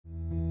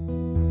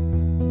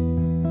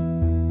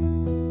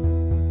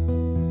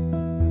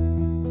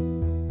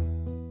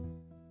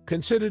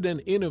Considered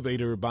an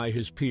innovator by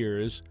his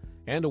peers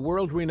and a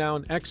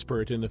world-renowned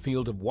expert in the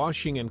field of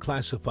washing and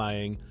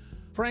classifying,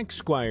 Frank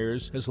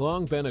Squires has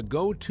long been a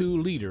go-to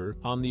leader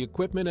on the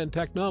equipment and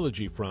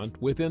technology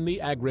front within the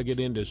aggregate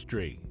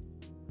industry.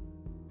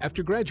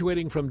 After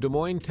graduating from Des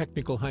Moines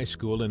Technical High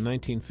School in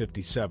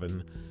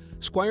 1957,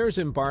 Squires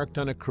embarked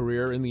on a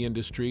career in the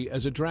industry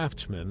as a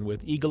draftsman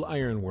with Eagle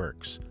Iron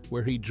Works,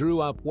 where he drew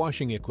up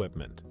washing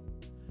equipment.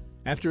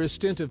 After a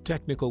stint of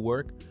technical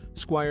work,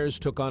 Squires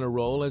took on a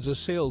role as a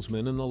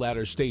salesman in the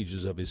latter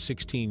stages of his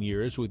 16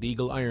 years with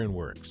Eagle Iron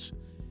Works.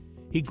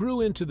 He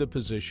grew into the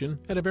position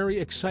at a very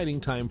exciting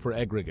time for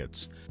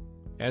aggregates,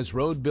 as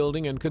road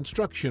building and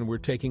construction were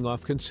taking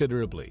off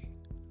considerably.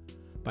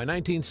 By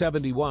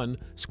 1971,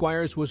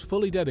 Squires was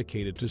fully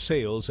dedicated to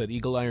sales at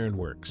Eagle Iron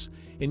Works,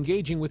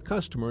 engaging with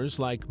customers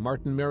like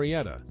Martin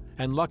Marietta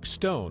and Lux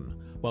Stone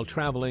while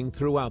traveling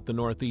throughout the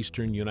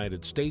northeastern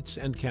United States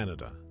and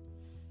Canada.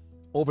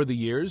 Over the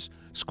years,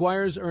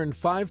 Squires earned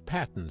 5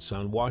 patents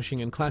on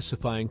washing and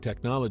classifying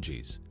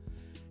technologies.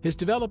 His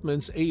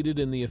developments aided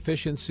in the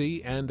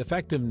efficiency and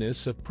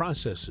effectiveness of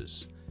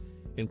processes.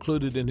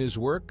 Included in his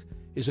work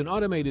is an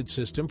automated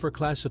system for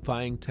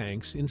classifying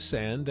tanks in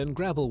sand and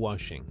gravel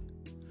washing.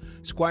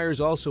 Squires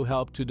also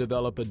helped to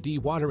develop a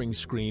dewatering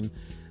screen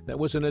that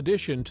was an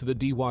addition to the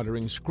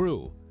dewatering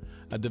screw,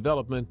 a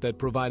development that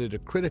provided a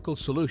critical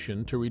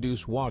solution to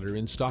reduce water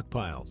in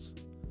stockpiles.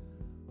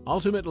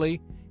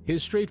 Ultimately,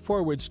 his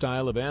straightforward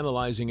style of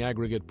analyzing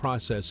aggregate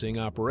processing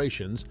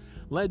operations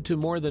led to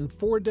more than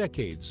 4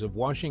 decades of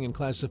washing and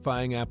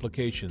classifying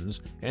applications,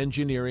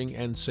 engineering,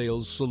 and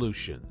sales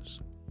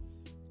solutions.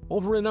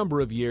 Over a number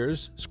of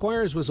years,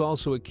 Squires was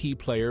also a key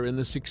player in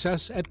the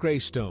success at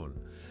Greystone,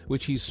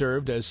 which he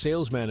served as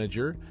sales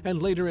manager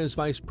and later as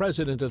vice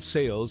president of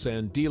sales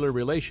and dealer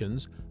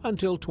relations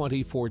until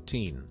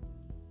 2014.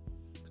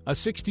 A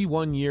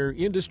 61-year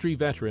industry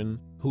veteran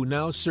who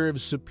now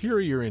serves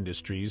Superior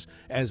Industries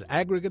as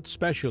aggregate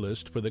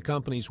specialist for the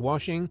company's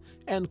washing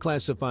and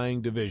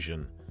classifying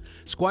division,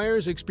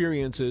 Squires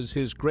experiences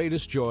his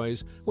greatest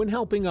joys when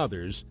helping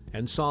others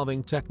and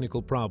solving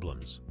technical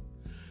problems.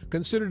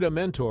 Considered a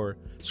mentor,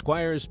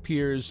 Squires'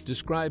 peers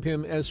describe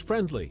him as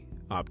friendly,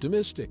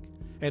 optimistic,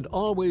 and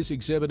always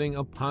exhibiting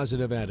a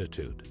positive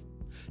attitude.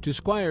 To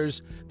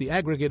Squires, the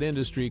aggregate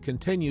industry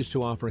continues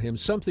to offer him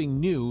something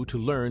new to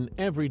learn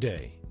every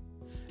day.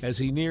 As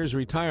he nears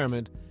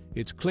retirement,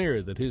 it's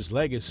clear that his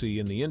legacy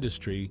in the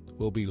industry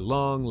will be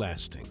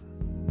long-lasting.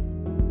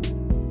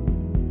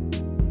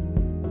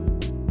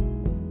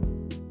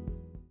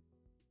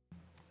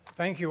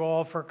 Thank you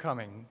all for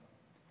coming.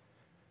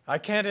 I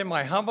can't in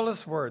my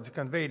humblest words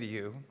convey to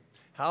you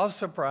how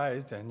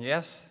surprised and,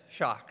 yes,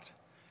 shocked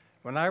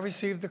when I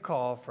received the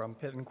call from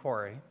Pitt and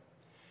Quarry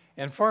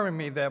informing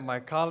me that my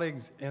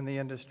colleagues in the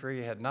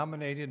industry had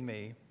nominated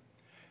me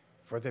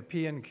for the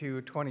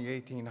P&Q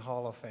 2018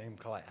 Hall of Fame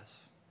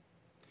class.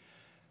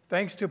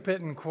 Thanks to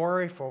Pitt and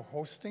Quarry for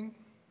hosting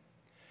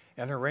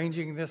and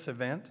arranging this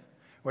event,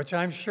 which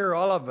I'm sure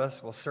all of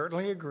us will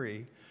certainly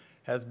agree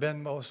has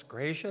been most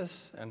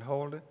gracious and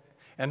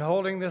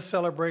holding this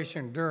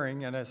celebration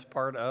during and as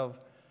part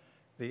of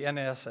the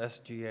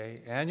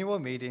NSSGA annual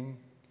meeting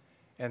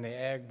and the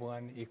Ag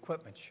 1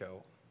 Equipment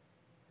Show.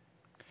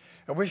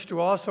 I wish to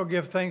also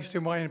give thanks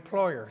to my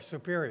employer,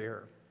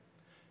 Superior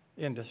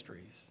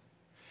Industries.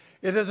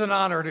 It is an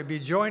honor to be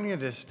joining the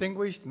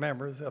distinguished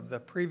members of the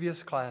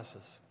previous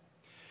classes,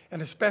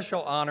 and a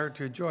special honor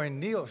to join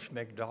Neil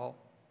Schmigdahl,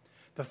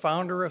 the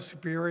founder of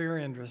Superior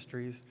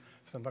Industries,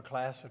 from the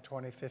class of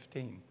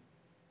 2015.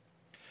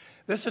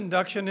 This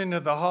induction into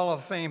the Hall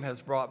of Fame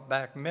has brought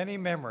back many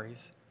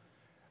memories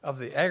of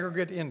the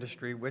aggregate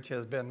industry, which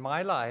has been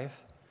my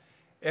life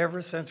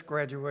ever since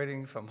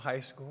graduating from high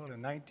school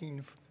in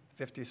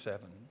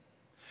 1957.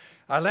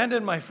 I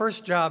landed my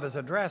first job as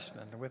a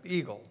draftsman with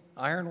Eagle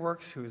Iron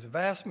Works, whose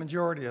vast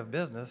majority of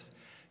business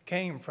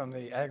came from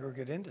the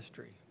aggregate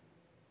industry.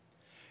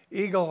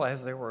 Eagle,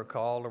 as they were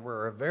called,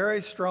 were a very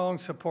strong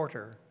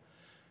supporter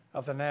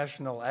of the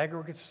National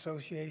Aggregates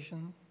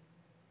Association,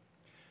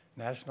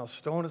 National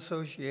Stone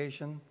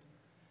Association,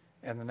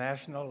 and the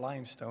National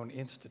Limestone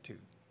Institute.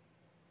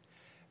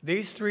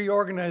 These 3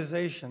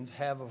 organizations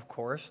have, of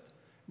course,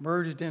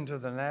 merged into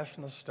the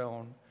National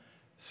Stone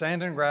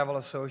Sand and Gravel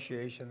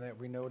Association that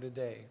we know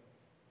today.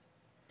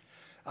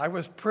 I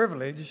was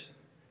privileged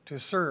to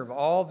serve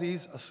all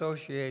these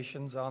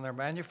associations on their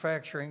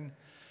manufacturing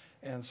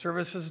and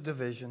services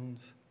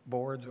divisions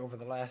boards over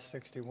the last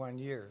 61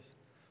 years.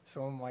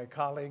 Some of my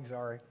colleagues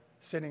are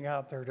sitting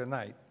out there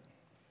tonight.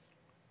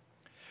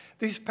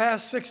 These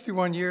past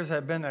 61 years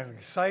have been an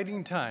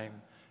exciting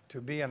time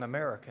to be an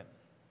American,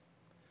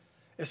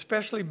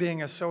 especially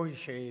being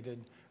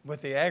associated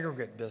with the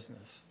aggregate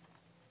business.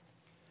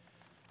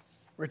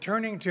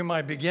 Returning to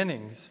my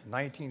beginnings,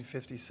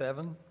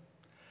 1957,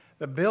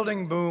 the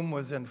building boom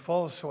was in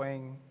full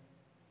swing.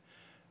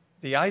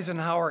 The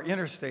Eisenhower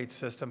interstate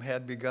system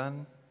had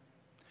begun.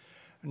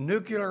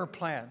 Nuclear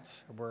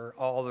plants were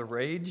all the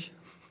rage.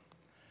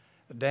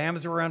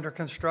 Dams were under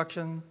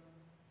construction.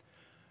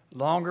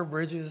 longer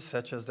bridges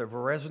such as the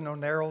Verrazano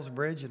Narrows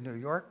Bridge in New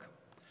York,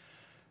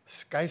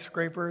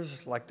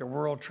 skyscrapers like the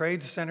World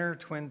Trade Center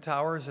Twin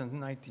Towers in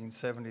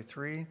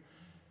 1973,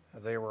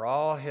 they were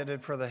all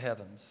headed for the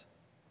heavens.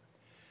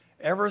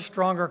 Ever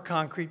stronger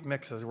concrete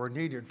mixes were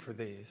needed for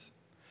these.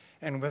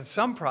 And with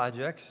some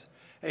projects,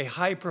 a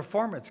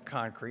high-performance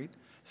concrete,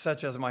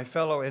 such as my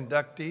fellow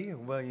inductee,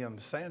 William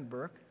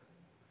Sandberg,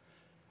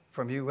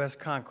 from U.S.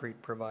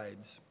 Concrete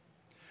provides.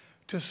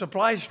 To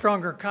supply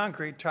stronger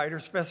concrete, tighter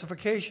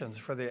specifications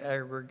for the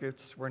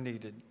aggregates were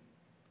needed.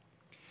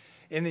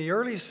 In the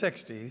early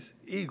 60s,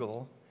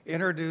 Eagle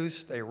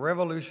introduced a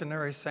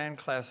revolutionary sand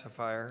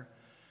classifier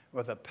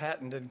with a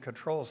patented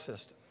control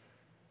system.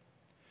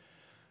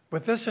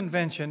 With this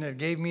invention, it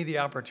gave me the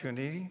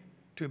opportunity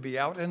to be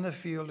out in the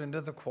field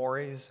into the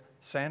quarries,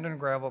 sand and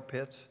gravel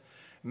pits,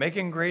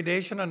 making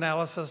gradation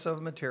analysis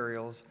of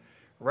materials,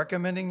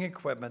 recommending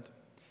equipment,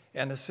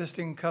 and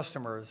assisting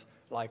customers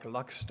like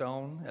Lux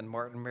Stone and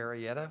Martin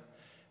Marietta,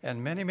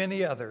 and many,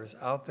 many others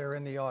out there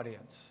in the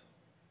audience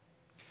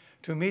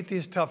to meet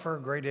these tougher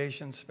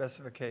gradation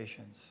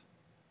specifications.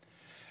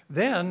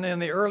 Then, in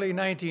the early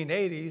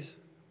 1980s,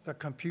 the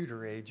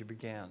computer age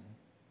began.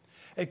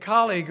 A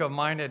colleague of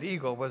mine at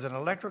Eagle was an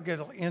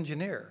electrical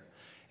engineer,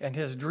 and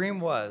his dream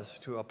was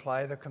to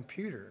apply the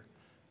computer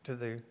to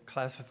the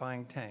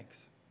classifying tanks.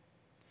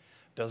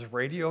 Does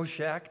Radio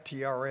Shack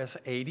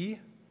TRS-80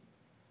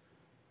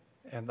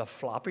 and the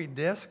floppy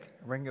disk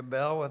ring a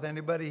bell with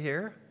anybody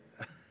here?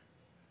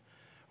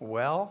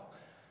 Well,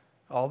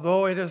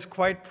 although it is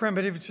quite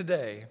primitive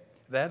today,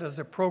 that is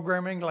the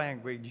programming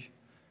language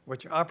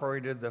which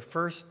operated the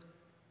first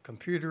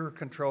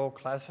computer-controlled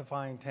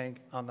classifying tank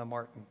on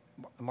the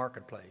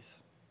marketplace.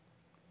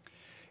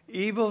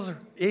 Eagle's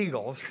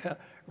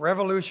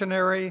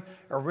revolutionary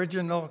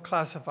original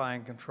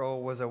classifying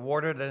control was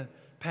awarded a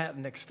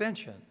patent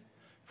extension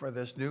for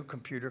this new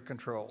computer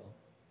control.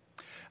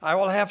 I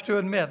will have to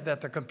admit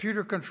that the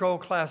computer control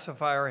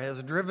classifier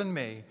has driven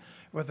me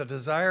with a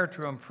desire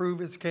to improve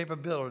its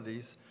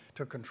capabilities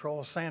to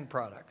control sand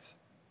products.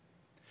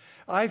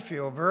 I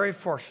feel very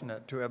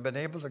fortunate to have been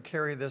able to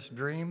carry this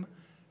dream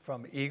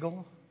from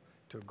Eagle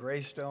to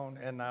Greystone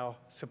and now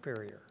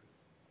Superior.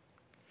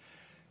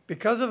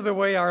 Because of the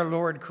way our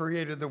Lord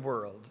created the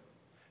world,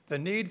 the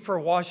need for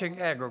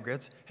washing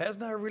aggregates has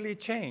not really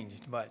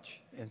changed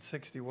much in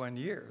 61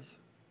 years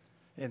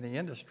in the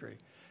industry.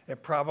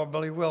 It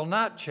probably will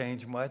not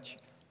change much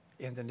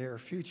in the near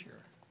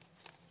future.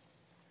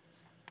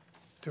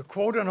 To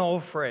quote an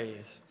old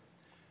phrase,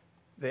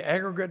 the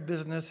aggregate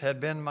business had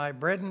been my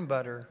bread and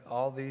butter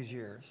all these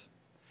years.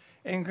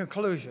 In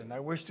conclusion, I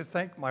wish to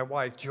thank my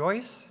wife,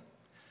 Joyce,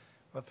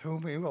 with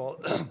whom we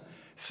will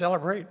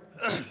celebrate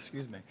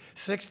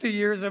 60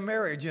 years of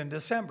marriage in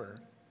December.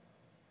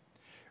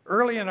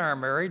 Early in our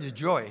marriage,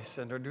 Joyce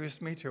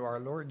introduced me to our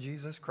Lord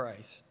Jesus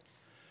Christ.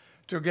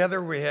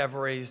 Together, we have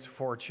raised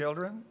 4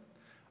 children.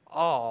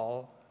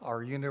 All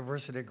are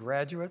university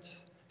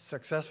graduates,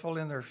 successful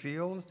in their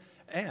fields,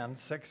 and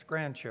 6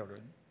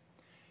 grandchildren.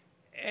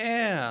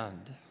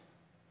 And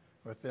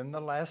within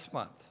the last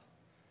month,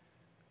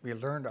 we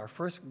learned our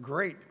first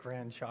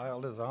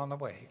great-grandchild is on the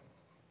way.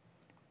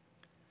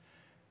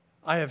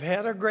 I have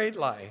had a great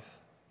life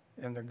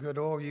in the good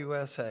old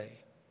USA.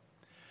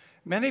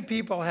 Many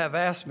people have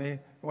asked me,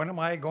 when am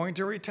I going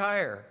to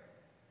retire?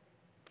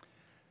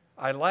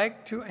 I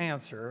like to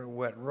answer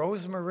what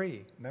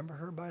Rosemarie, remember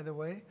her, by the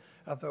way,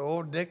 of the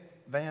old Dick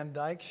Van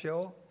Dyke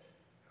show?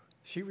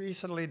 She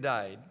recently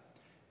died,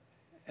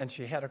 and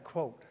she had a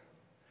quote.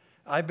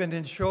 I've been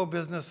in show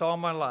business all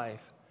my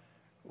life.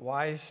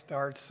 Why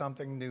start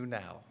something new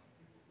now?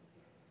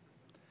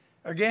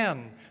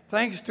 Again,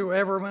 thanks to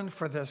everyone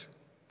for this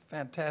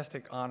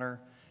fantastic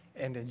honor,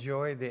 and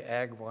enjoy the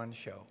Ag 1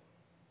 show.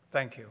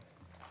 Thank you.